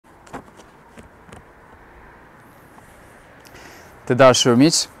Të dashur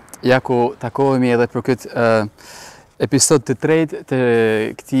miq, ja ku takohemi edhe për këtë episod të tretë të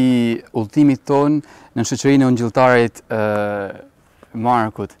këtij udhëtimit ton në shoqërinë e ungjilltarit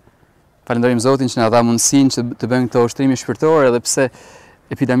Markut. Falenderojmë Zotin që na dha mundësinë që të bëjmë këto ushtrime shpirtërore, edhe pse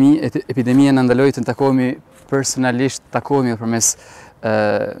epidemia na ndaloi të takohemi personalisht, takohemi përmes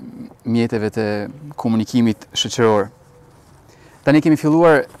mjeteve të komunikimit shoqëror. Tani kemi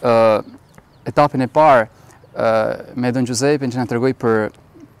filluar etapin e parë me Don Giuseppe që na tregoi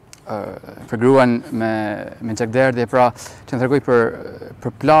për gruan me gjakderdhje, pra që na tregoi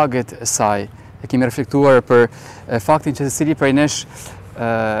për plagët e saj. E kemi reflektuar për faktin që secili prej nesh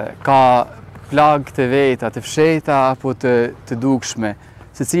ka plagë të veta, të fshehta apo të dukshme.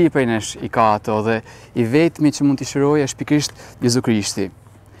 Secili prej nesh i ka ato dhe i vetmi që mund t'i shërojë është pikërisht Jezu Krishti.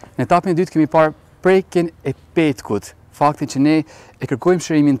 Në etapin e dytë kemi parë prekjen e petkut, faktin që ne e kërkojmë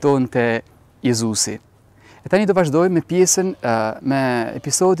shërimin tonë te Jezusi. E tani do vazhdojmë me pjesën, me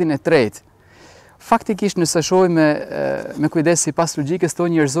episodin e tretë. Faktikisht nëse shohim me kujdes sipas logjikës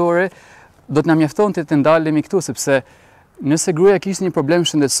tonë njerëzore, do të na mjaftonte të ndalemi këtu, sepse nëse gruaja kishte një problem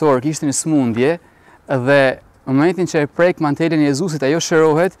shëndetësor, kishte një smundje dhe në momentin që e prek mantelin e Jezusit ajo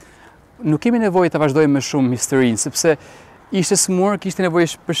shërohet, nuk kemi nevojë të vazhdojmë më shumë historinë, sepse ishte smur, kishte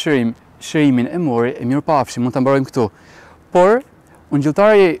nevojë për shërim. Shërimin e mori, e mirëpafshim, mund ta mbarojmë këtu. Por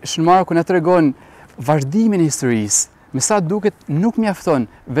ungjilltari Shën Marku na tregon vazhdimin e historisë. Me sa duket nuk mjafton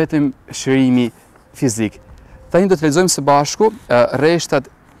vetëm shërimi fizik. Tani do të lexojmë së bashku rreshtat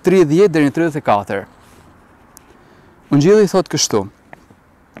 30 deri në 34. Ungjilli thotë kështu: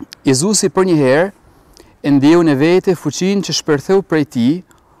 Jezusi për një herë e ndjeu në vete fuqinë që shpërtheu prej tij,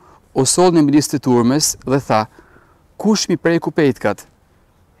 u soll në midis të turmes dhe tha: Kush mi preku petkat?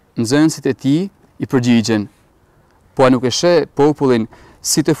 Nxënësit e tij i përgjigjen: Po a nuk e sheh popullin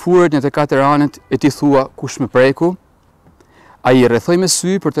si të furët në të katër anët e ti thua kush më preku? Ai i rrethoi me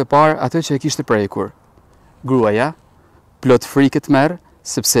sy për të parë atë që e kishte prekur. Gruaja, plot frikë të merr,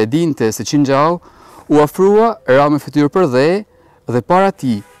 sepse e dinte se qingjau, u ofrua, ra me fytyrë për dhe para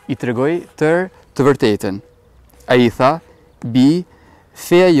tij i tregoi të vërtetën. Ai i tha: Bi,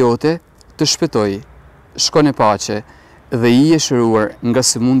 feja jote të shpëtoi. Shko në paqe dhe i je shëruar nga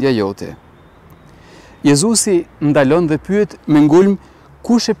sëmundja jote. Jezusi ndalon dhe pyet me ngulm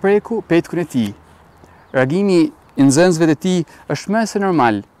kush e preku petkun e tij. Reagimi i nxënësve të tij është më se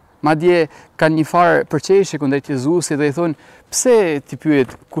normal. Madje kanë një farë përqeshje kundrejt Jezusit dhe i thonë: Pse ti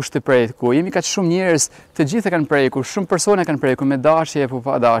pyet kush të preku? Jemi kaq shumë njerëz, të gjithë kanë prekur, shumë persona kanë prekur me dashje apo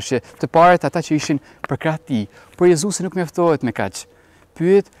pa dashje. Të parët ata që ishin për krah të tij, por Jezusi nuk mjaftohet me kaq.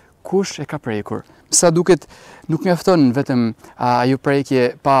 Pyet kush e ka prekur. Sa duket nuk mjafton vetëm ajo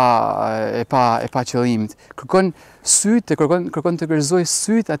prekje pa qëllimit. Kërkon sytë, kërkon të gërzoj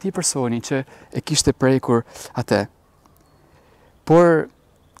sytë atij personi që e kishte prekur atë. Por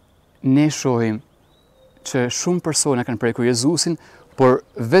ne shohim që shumë persona kanë prekur Jezusin, por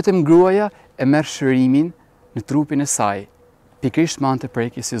vetëm gruaja e merr shërimin në trupin e saj, pikërisht me anë të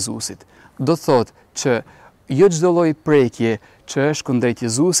prekjes së Jezusit. Do thotë që jo çdo lloj prekje që është kundrejt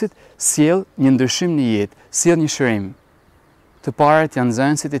Jezusit sjell një ndryshim në jetë, sjell një shërim. Të parët janë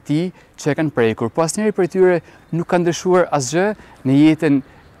nxënësit e tij që e kanë prekur, po asnjëri prej tyre nuk ka ndryshuar asgjë në jetën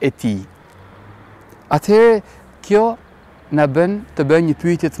e tij. Atëherë kjo na bën të bëjmë një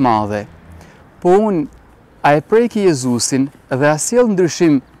pyetje të madhe. Po unë a e preki Jezusin dhe a sjell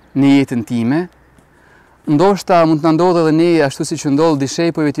ndryshim në jetën time? Ndoshta mund të na ndodhë edhe ne ashtu siç u ndodh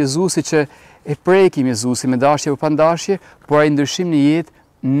dishepujve të Jezusit që e prekim Jezusin me dashje apo pa dashje, por ai ndryshim në jetë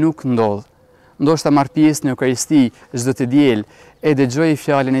nuk ndodh. Ndoshta marr pjesë në Eukharisti çdo të diel, e dëgjoj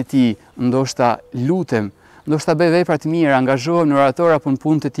fjalën e tij, ndoshta lutem, ndoshta bëj vepra të mira, angazhohem në orator apo në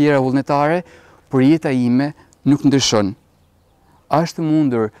punë të tjera vullnetare, por jeta ime nuk ndryshon. A është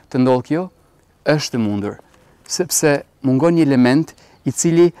mundur të ndodhë kjo? Është mundur, sepse mungon një element i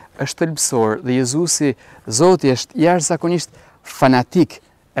cili është thelbësor dhe Jezusi, Zoti, është jashtëzakonisht fanatik,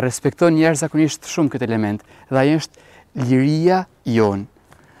 e respekton jashtëzakonisht shumë këtë element, dhe ai është liria jonë.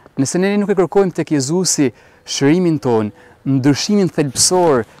 Nëse ne nuk e kërkojmë tek Jezusi shërimin tonë, ndryshimin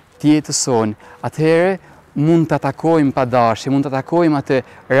thelbësor të jetës sonë, atëherë mund të atakojmë pa dashje, mund të atakojmë atë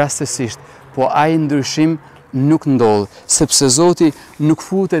rastësisht, po ai ndryshim nuk ndodh, sepse Zoti nuk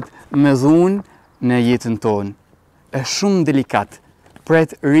futet me dhunë në jetën tonë. Është shumë delikat,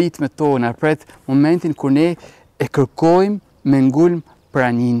 pret ritmet tona, pret momentin kur ne e kërkojmë me ngulm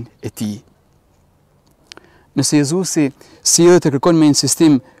praninë e tij. Nëse Jezusi sillet të kërkon me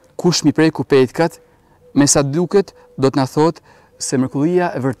insistim kush mi preku petkat, me sa duket do të na thotë se mrekullia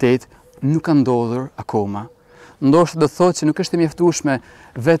e vërtet nuk ka ndodhur akoma. Ndoshta do të thotë që nuk është e mjaftueshme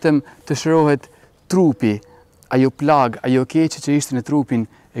vetëm të shërohet trupi, ajo plag, ajo keqe që ishte në trupin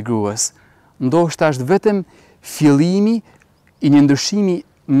e gruas. Ndoshta është vetëm fillimi i një ndryshimi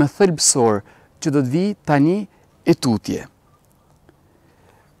më thelbësor që do të vi tani e tutje.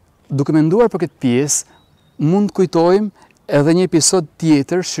 Duke menduar për këtë pjesë, mund të kujtojmë edhe një episod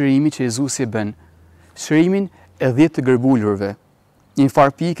tjetër shërimi që Jezusi e bën. Shërimin e 10 të gërbullurve. Një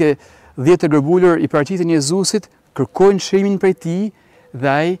farë pike 10 të gërbullur i paraqitin Jezusit, kërkojnë shërimin prej tij dhe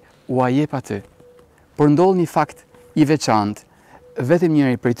ai u jep atë. Por ndodh një fakt i veçantë. Vetëm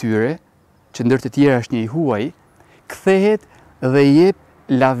njëri prej tyre, që ndër të tjerë është një i huaj, kthehet dhe i jep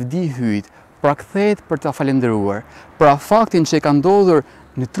lavdi hyjt, pra kthehet për ta falendëruar. Pra faktin që e ka ndodhur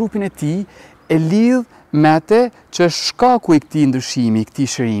në trupin e tij e lidh me atë që është shkaku i këtij ndryshimi, i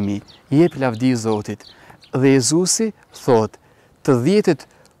këtij shërimi, i jep lavdi Zotit. Dhe Jezusi thot, të 10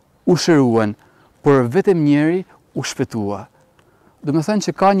 u shëruan, por vetëm njëri u shpëtua. Do të thënë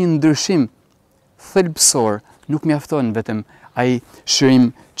që ka një ndryshim thelbësor, nuk mjafton vetëm ai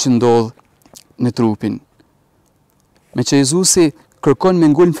shërim që ndodh në trupin. Me që Jezusi kërkon me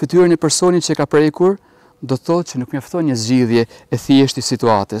ngulm fytyrën e personit që ka prekur, do të thotë që nuk mjafton një zgjidhje e thjeshtë i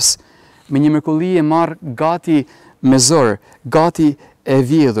situatës. Me një mrekulli e marr gati me zor, gati e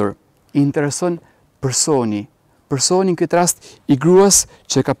vjedhur, i intereson personi në këtë rast i gruas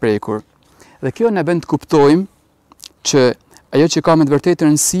që ka prekur. Dhe kjo na bën të kuptojmë që ajo që ka me të vërtetë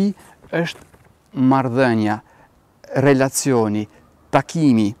rëndësi është marrëdhënia, relacioni,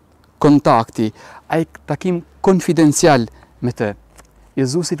 takimi, kontakti, ai takim konfidencial me të.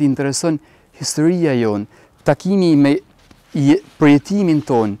 Jezusit i intereson historia jonë, takimi me përjetimin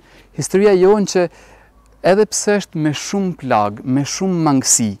tonë, historia jonë që edhe pse është me shumë plag, me shumë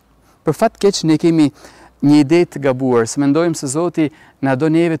mangësi, për fat keq ne kemi një ide të gabuar, se mendojmë se Zoti na do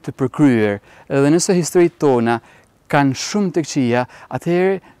neve të përkryer, edhe nëse historitë tona kanë shumë të këqija,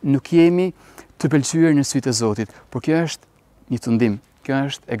 atëherë nuk jemi të pëlqyer në sytë e Zotit, por kjo është një tundim, kjo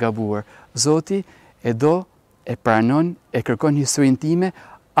është e gabuar. Zoti e do, e pranon, e kërkon historinë time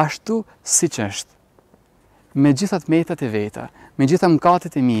ashtu siç është. Me gjithat metat e veta, me gjitha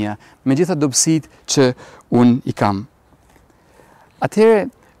mëkatet e mia, me gjitha dobësitë që unë i kam. Atëherë,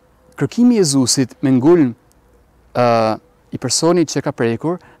 kërkimi i Jezusit me ngulm i personit që ka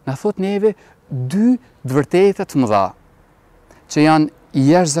prekur, na thot neve 2 të vërteta të mëdha, që janë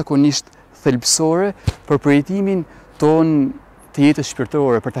jashtëzakonisht thelbësore për përjetimin ton të jetës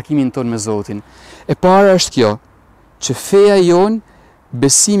shpirtërore, për takimin ton me Zotin. E para është kjo, që feja jon,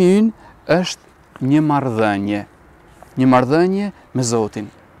 besimi ynë është një marrëdhënie me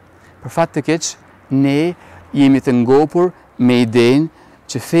Zotin. Për fat të keq, ne jemi të ngopur me idenë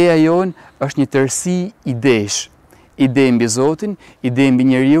që feja jon është një tërësi idesh. Ide mbi Zotin, ide mbi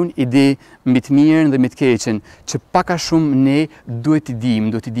njeriu, ide mbi të mirën dhe mbi të keqen, që pak a shumë ne duhet t'i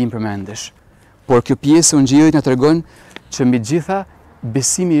dim përmendesh. Por kjo pjesë e Ungjillit na tregon që mbi gjitha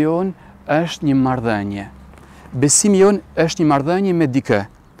besimi jon është një marrëdhënie. Besimi jon është një marrëdhënie me dikë.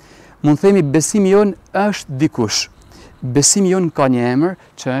 Mund themi besimi jon është dikush. Besimi jon ka një emër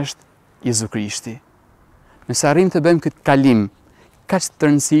që është Jezu Krishti. Nëse arrim të bëjmë këtë kalim kaq të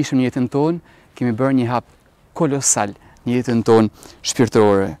rëndësishëm në jetën tonë, kemi bërë një hap kolosal në jetën tonë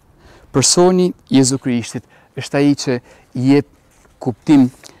shpirtërore. Personi Jezu Krishtit është ai që jep kuptim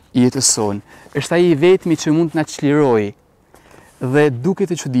jetës sonë. Është ai vetmi që mund të na çlirojë. Dhe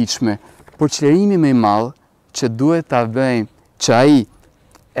duket e çuditshme, por çlirimi më i madh që duhet ta bëjmë, që ai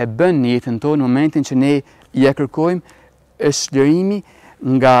e bën në jetën tonë në momentin që ne ja kërkojmë, është çlirimi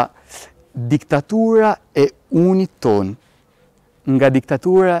nga diktatura e unit tonë, nga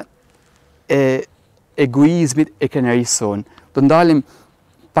diktatura e egoizmit e krenarisë sonë. Do ndalim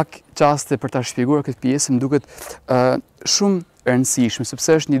pak qaste për ta shpjeguar këtë pjesë, më duket shumë e rëndësishme,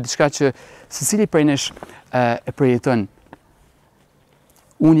 sepse është një diçka që secili prej nesh e përjeton.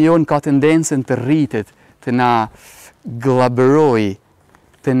 Unë jon ka tendencën të rritet, të na glabëroj,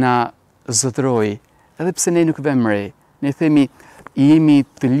 të na zotëroj, edhe pse ne nuk vëmë re. Ne themi jemi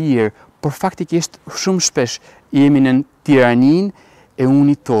të lirë, por faktikisht shumë shpesh jemi në tiraninë e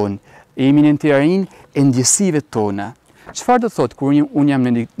unit tonë, jemi në tiraninë e ndjesive tona. Çfarë do thotë kur unë jam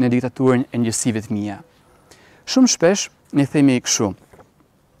në diktaturën e ndjesive të mia? Shumë shpesh ne themi kështu.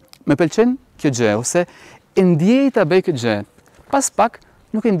 Më pëlqen kjo gjë ose e ndjej ta bëj këtë gjë. Pas pak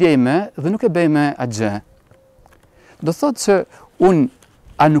nuk e ndjej më dhe nuk e bëj më atë gjë. Do thotë që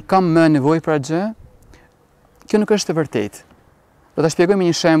unë nuk kam më nevojë për atë gjë? Kjo nuk është e vërtetë. Do ta shpjegoj me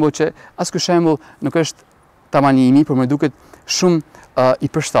një shembull që as ky shembull nuk është tamam i mirë, por më duket shumë i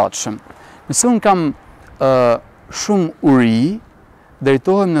përshtatshëm. Nëse unë kam shumë uri,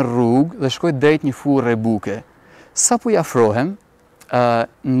 drejtohem në rrugë dhe shkoj drejt një furre buke. Sa po i afrohem,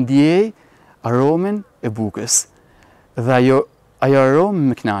 ndjej aromen e bukës. Dhe ajo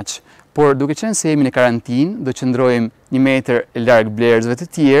aromë më knaq. Por duke qenë se jemi në karantinë, do qëndrojmë 1 metër larg blerësve të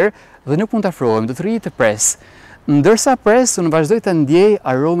tjerë dhe nuk mund të afrohem, do të rri të pres. Ndërsa pres, unë vazhdoj të ndjej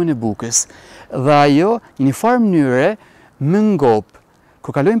aromen e bukës. Dhe ajo, në një farë mënyre, më ngop.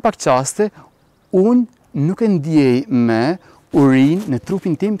 Kur kalojnë pak qaste, unë nuk e ndjej me urinë në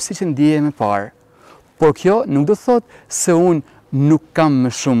trupin tim si që ndjej më parë. Por kjo nuk do thot se unë nuk kam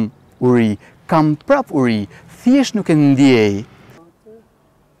më shumë uri, kam prap uri, thjesht nuk e ndjej.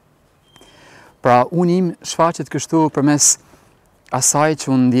 Pra, unë im shfaqet kështu përmes asaj që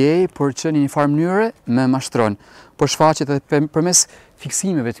unë ndjej, por që në një farë mënyre me mashtron. Por shfaqet edhe përmes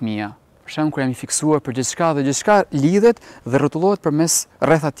fiksimeve të mia. Për shembull, kur jam i fiksuar për gjithçka dhe gjithçka lidhet dhe rrotullohet përmes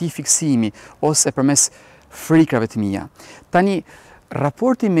rreth atij fiksimi ose përmes frikrave të mia. Tani,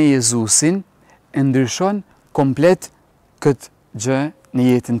 raporti me Jezusin e ndryshon komplet këtë gjë në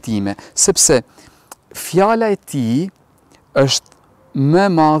jetën time, sepse fjala e tij është më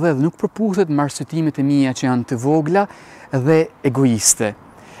madhe dhe nuk përputhet me arsyetimet e mia që janë të vogla dhe egoiste.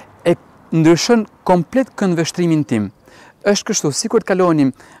 E ndryshon komplet këndveshtrimin tim. Është kështu, sikur të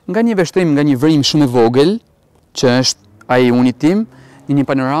kalonim nga një veshtrim, nga një vrim shumë i vogël, që është ai uni tim, në një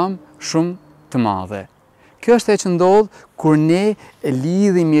panoramë shumë të madhe. Kjo është ajo që ndodh kur ne e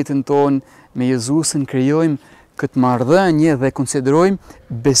lidhim jetën tonë me Jezusin, krijojmë këtë marrëdhënie dhe konsiderojmë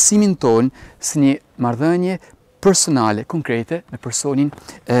besimin tonë si një marrëdhënie personale, konkrete, me personin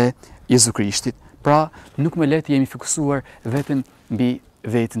e Jezu Krishtit. Pra, nuk më le të jemi fiksuar vetëm mbi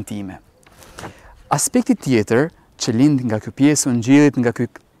veten time. Aspekti tjetër që lind nga kjo pjesë e Ungjillit, nga ky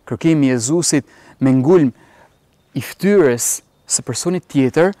kërkim i Jezusit me ngulm i fytyrës së personit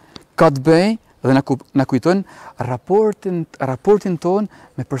tjetër, ka të bëjë dhe na kujton raportin ton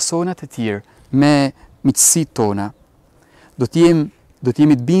me personat e tjerë, me miqësitë tona. Do të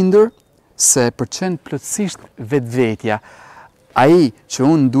jemi të bindur se përqen plotësisht vetvetja. Ai që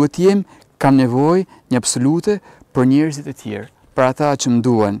unë duhet jem, kam nevojë një absolute për njerëzit e tjerë, për ata që më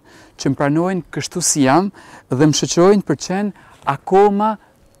duan, që më pranojnë kështu si jam dhe më shoqërojnë përqen akoma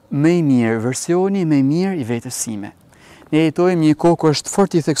më i mirë, versioni më i mirë i vetes sime. Ne jetojmë një kohë ku është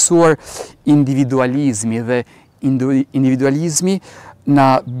fort i theksuar individualizmi dhe individualizmi na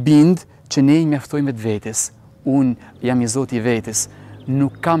bind që ne i mjaftojmë vetvetes. Unë jam i Zoti i vetes.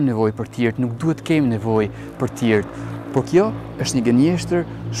 Nuk kam nevojë për tjerët, nuk duhet kem nevojë për tjerët. Por kjo është një gënjeshtër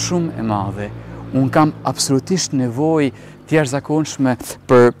shumë e madhe. Unë kam absolutisht nevojë të jashtëzakonshme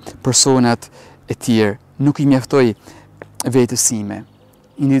për personat e tjerë. Nuk i mjaftoj vetes sime.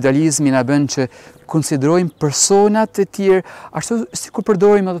 Individualizmi na bën që konsiderojmë personat e tjerë ashtu sikur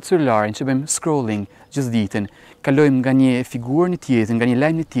përdorim atë celularin që bëjmë scrolling gjithë ditën. Kalojmë nga një figurë në tjetrën, nga një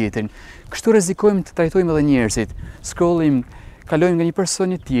lajm në tjetrën. Kështu rrezikojmë të trajtojmë edhe njerëzit. Kalojmë nga një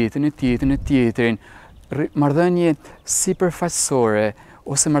person në tjetrën, marrëdhënie sipërfaqësore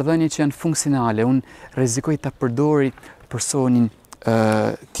ose marrëdhënie që janë funksionale. Unë rrezikoj ta përdori personin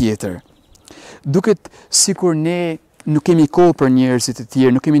tjetër. Duket sikur ne nuk kemi kohë për njerëzit e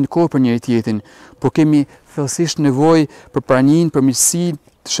tjerë, nuk kemi kohë për njëri tjetrin, por kemi thellësisht nevojë për praninë, për miqësi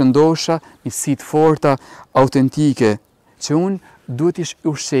të shëndosha, miqësi të forta, autentike, që unë duhet t'i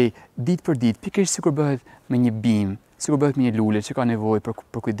ushqej ditë për ditë, pikërisht sikur bëhet me një bimë, sikur bëhet me një lule që ka nevojë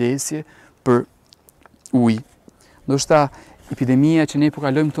për kujdesje, për ujë. Ndoshta epidemia që ne po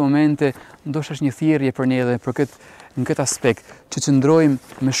kalojmë këto momente, ndoshta është një thirrje për ne edhe në këtë aspekt, që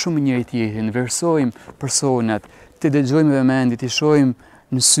qëndrojmë me shumë njëri tjetrin, vlerësojmë personat, të dëgjojmë vëmendje, të shohim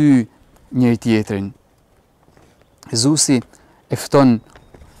në sy njëri tjetrin. Jezusi e fton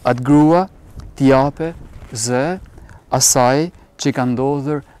atë grua t'i jape zë asaj që ka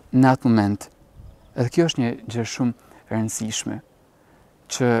ndodhur në atë moment. Edhe kjo është një gjë shumë e rëndësishme,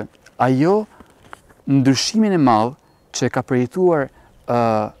 që ajo ndryshimin e madh që ka përjetuar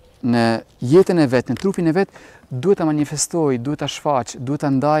në jetën e vet, në trupin e vet, duhet ta manifestoj, duhet ta shfaq, duhet ta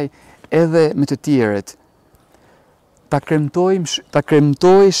ndaj edhe me të tjerët. Ta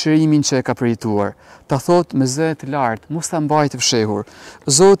kremtoj shërimin që e ka përjetuar, ta thot me zë të lartë, mos ta mbaj të fshehur.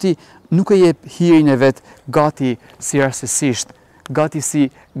 Zoti nuk e jep hirin e vet gati si rastësisht, gati si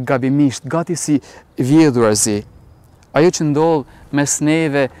gabimisht, gati si vjedhurazi. Ajo që ndodh mes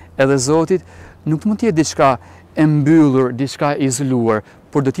neve edhe Zotit nuk mund të jetë diçka e mbyllur, diçka e izoluar,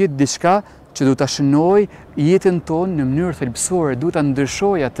 por do të jetë diçka që do ta shënoj jetën tonë në mënyrë thelbësore, do ta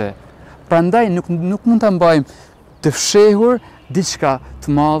ndryshoj atë. Prandaj nuk mund ta mbajmë të fshehur diçka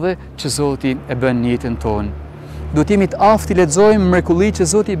të madhe që Zoti e bën në jetën tonë. Do të jemi të aftë të lexojmë mrekullitë që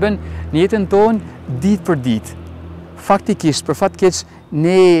Zoti i bën në jetën tonë ditë për ditë. Faktikisht, për fat keq,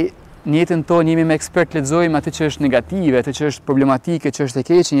 ne në jetën tonë jemi me ekspert lexojmë atë që është negative, atë që është problematike, që është e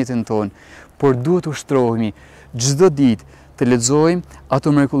keqe në jetën tonë, por duhet të ushtrohemi çdo ditë të lexojmë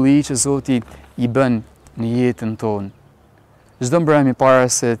ato mrekulli që Zoti i bën në jetën tonë. Çdo mbrëmje para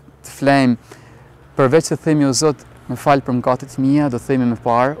se të flejmë, përveç se themi o Zot, më fal për mëkatet mia, do themi më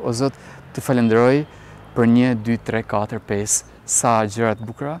parë, o Zot, të falenderoj për 1, 2, 3, 4, 5 sa gjëra të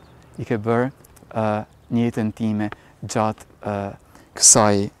bukura i ke bërë në jetën time gjatë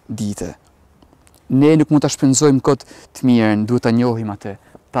kësaj dite. Ne nuk mund ta shpenzojmë kot të mirën, duhet ta njohim atë,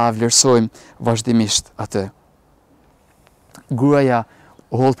 ta vlerësojmë vazhdimisht atë. Gruaja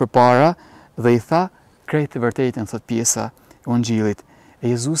u hodh përpara dhe i tha krejt të vërtetën, thot pjesa e Ungjillit.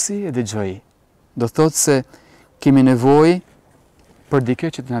 E Jezusi e dëgjoi. Do thotë se kemi nevojë për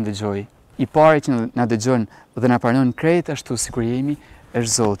dikë që të na dëgjojë. I pari që na dëgjon dhe na pranon krejt ashtu sikur jemi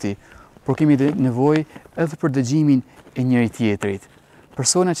është Zoti. Por kemi nevojë edhe për dëgjimin e njëri tjetrit.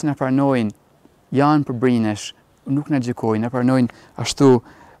 Persona që na pranojnë janë përbrinesh, nuk na gjykojnë, na pranojnë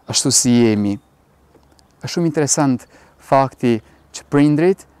ashtu si jemi. Është shumë interesant fakti që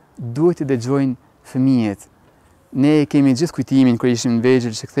prindrit duhet të dëgjojnë fëmijët. Ne kemi gjithë kujtimin kur ishim në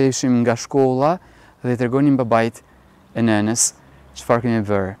vegjël që ktheheshim nga shkolla dhe i tregonim babait e nënës çfarë kemi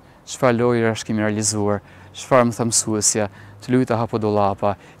bërë, çfarë lojërash kemi realizuar, çfarë më tha mësuesja, të luajta apo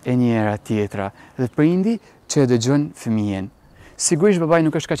dollapa e njëra tjetra. Dhe prindi që e dëgjon fëmijën. Sigurisht babai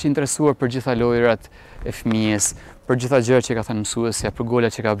nuk është kaq i interesuar për gjitha lojërat e fëmijës, për gjitha gjërat që ka thënë mësuesja, për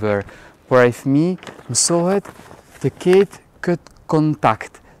golat që ka bërë, por ai fëmijë mësohet të ketë këtë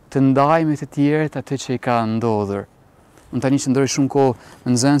kontakt, të ndajë me të tjerët atë që i ka ndodhur. Unë tani që ndroj shumë kohë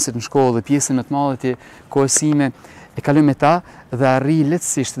me nxënësit në shkollë dhe pjesën më të madhe të kohës sime e kaloj me ta dhe arri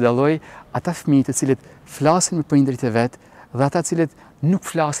lehtësisht të dalloj ata fëmijë të cilët flasin me prindërit e vet dhe ata të cilët nuk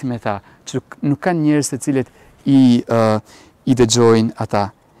flasin me ta, që nuk kanë njerëz të cilët i dëgjojnë ata.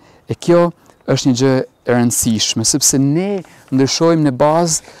 E kjo është një gjë e rëndësishme, sepse ne ndryshojmë në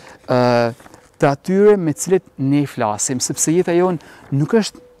bazë të atyre me cilët ne flasim, sepse jeta jonë nuk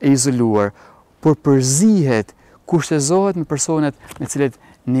është e izoluar, por përzihet, kushtezohet me personat me cilët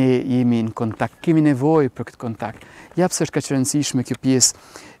ne jemi në kontakt, kemi nevojë për këtë kontakt. Ja pse është kaq e rëndësishme kjo pjesë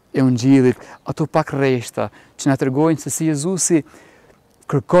e Ungjillit, ato pak rreshta që na tregojnë se si Jezusi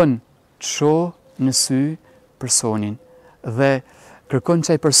kërkon të shohë në sy personin dhe kërkon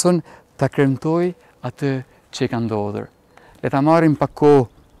që ai person ta kremtojë atë që ka ndodhur. Le ta marrim pak kohë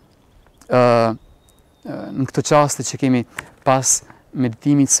në këtë çaste që kemi pas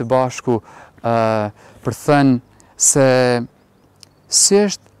meditimit së bashku për thënë se si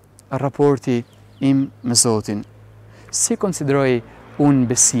është raporti im me Zotin. Si konsideroj unë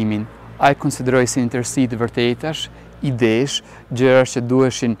besimin? A e konsideroj si një tërësi të vërtetash, idesh, gjëra që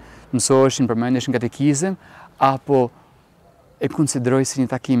duheshin mësoheshin, përmendeshin katekizëm, apo e konsideroj si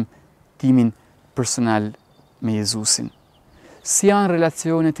një takim timin personal me Jezusin? Si janë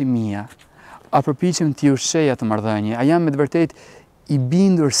relacionet e mia? A përpiqem t'i ushqej atë marrëdhënie? A jam me të vërtetë i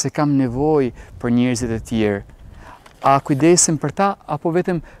bindur se kam nevojë për njerëzit e tjerë? A kujdesem për ta apo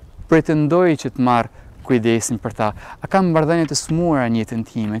vetëm pretendoj që të marr kujdesin për ta? A kam marrëdhënie të smura në jetën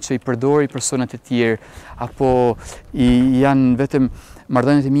time që i përdori personat e tjerë apo janë vetëm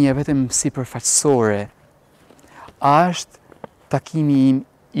marrëdhëniet e mia vetëm sipërfaqësore? A është takimi im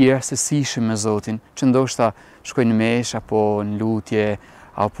i rastësishëm me Zotin, që ndoshta shkoj në mesh apo në lutje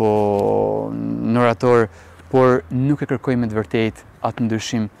apo në orator, por nuk e kërkoj me të vërtetë atë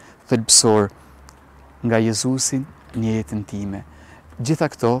ndryshim thelbësor nga Jezusi në jetën time. Gjitha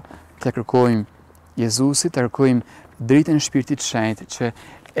këto të kërkojmë Jezusit, të kërkojmë dritën e Shpirtit Shenjtë që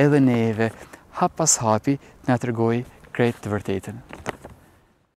edhe neve hap pas hapi të na tregojë krejt të vërtetën.